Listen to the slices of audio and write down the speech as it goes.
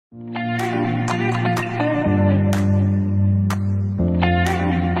You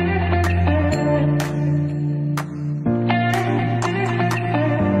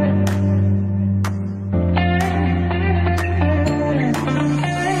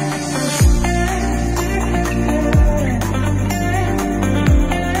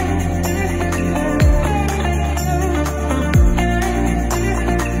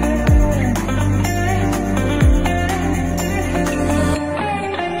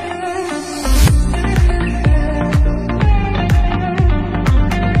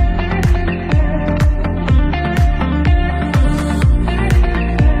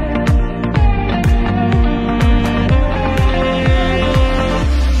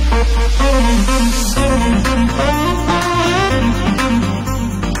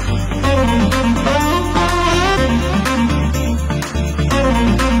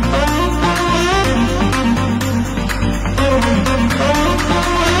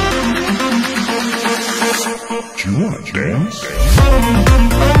wanna dance?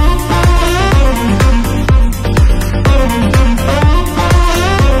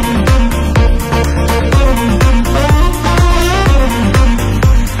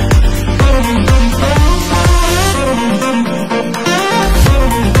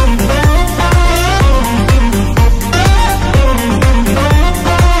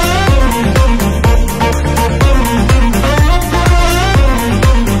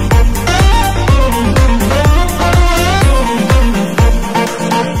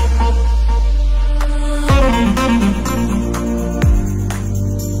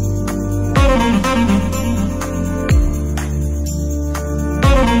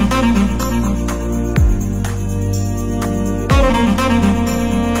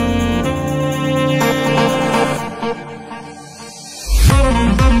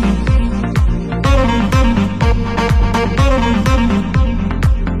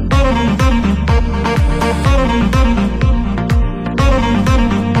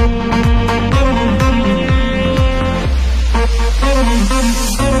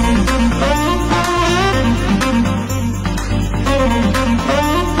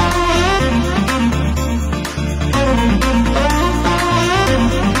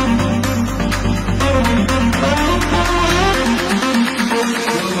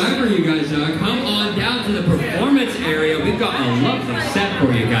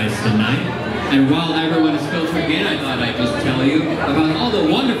 And while everyone is filtering in, I thought I'd just tell you about all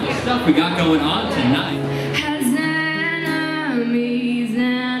the wonderful stuff we got going on tonight. Has enemies,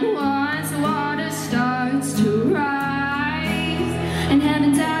 and once the water starts to rise and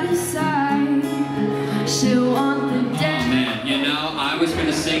heaven's out of sight, she'll want the dead. Oh man, you know, I was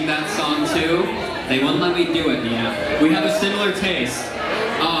gonna sing that song too. They won't let me do it, Nina. We have a similar taste.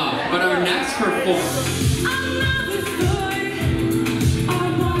 But our next performance.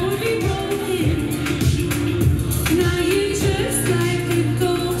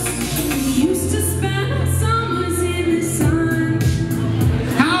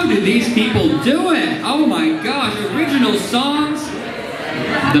 These people do it! Oh my gosh, original songs!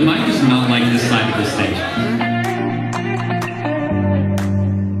 The mic does not like this side of the stage.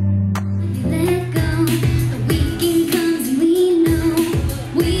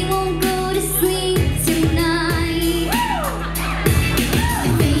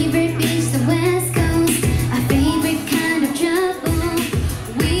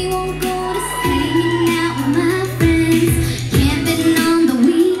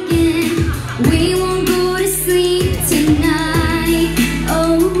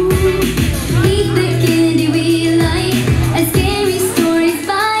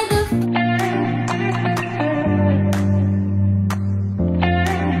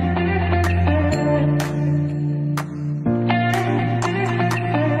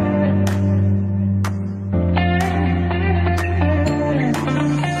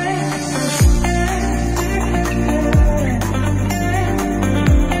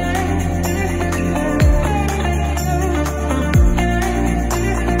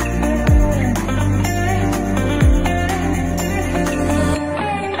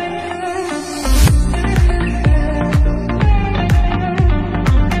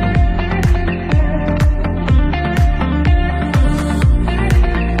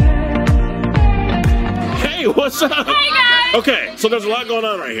 What's up? Hey guys! Okay, so there's a lot going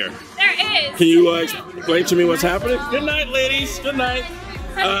on right here. There is. Can you explain to me what's happening? Good night, ladies. Good night.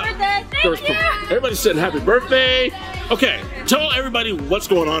 Happy birthday. Thank you. Everybody's saying happy birthday. Okay, tell everybody what's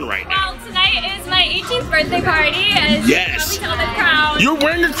going on right now. Well, tonight is my my 18th birthday party. As Yes. you can probably tell the crown. You're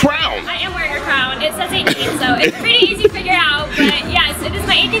wearing a crown. I am wearing a crown. It says 18, so it's pretty easy to figure out. But yes, it is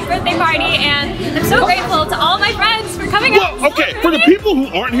my 18th birthday party, and I'm so grateful to all my friends for coming out. Well, okay, for the people who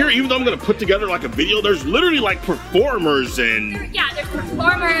aren't here, even though I'm gonna put together like a video, there's literally like performers and Yeah, there's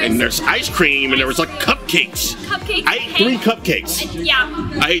performers. there's ice cream and there was like cupcakes. Cupcakes. I ate 3 cupcakes. Yeah.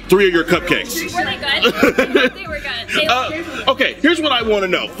 I ate 3 of your cupcakes. Were they good? They were good. Okay, here's what I want to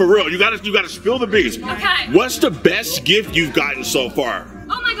know. For real, you gotta spill the beans. Okay. What's the best gift you've gotten so far?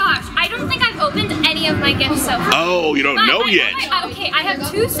 Oh my gosh, I don't think I've opened any of my gifts so far. Oh, you don't know yet. Okay, I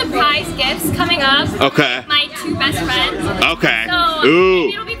have 2 surprise gifts coming up. Okay. My 2 best friends. Okay. So Ooh.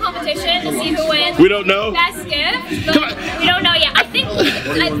 maybe it'll be competition to see who wins. We don't know? Best gift. Come But on. we don't know yet. I think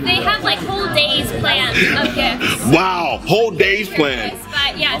they have like whole days planned of gifts. Wow, whole day's planned.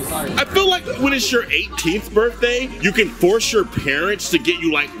 But yes. I feel like when it's your 18th birthday, you can force your parents to get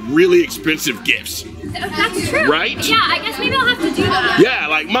you like really expensive gifts. That's true. Right? Yeah, I guess maybe I'll have to do that. Yeah,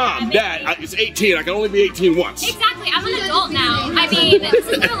 like mom, dad, it's 18. I can only be 18 once. Exactly. I'm an adult now. I mean, this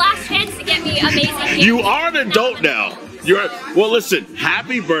is your last chance to get me amazing gifts. You are an adult now. Well, listen,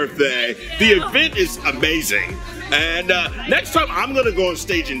 happy birthday. The event is amazing. And next time I'm going to go on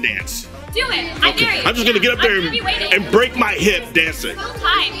stage and dance. Do it. I dare you. I'm just going to get up there I'm gonna be waiting. and break my hip dancing. Still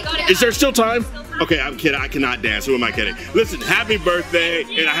time. You gotta Is there still time? Still time. Okay, I'm kidding. I cannot dance. Who am I kidding? Listen, happy birthday,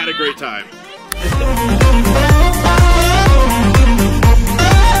 and I had a great time.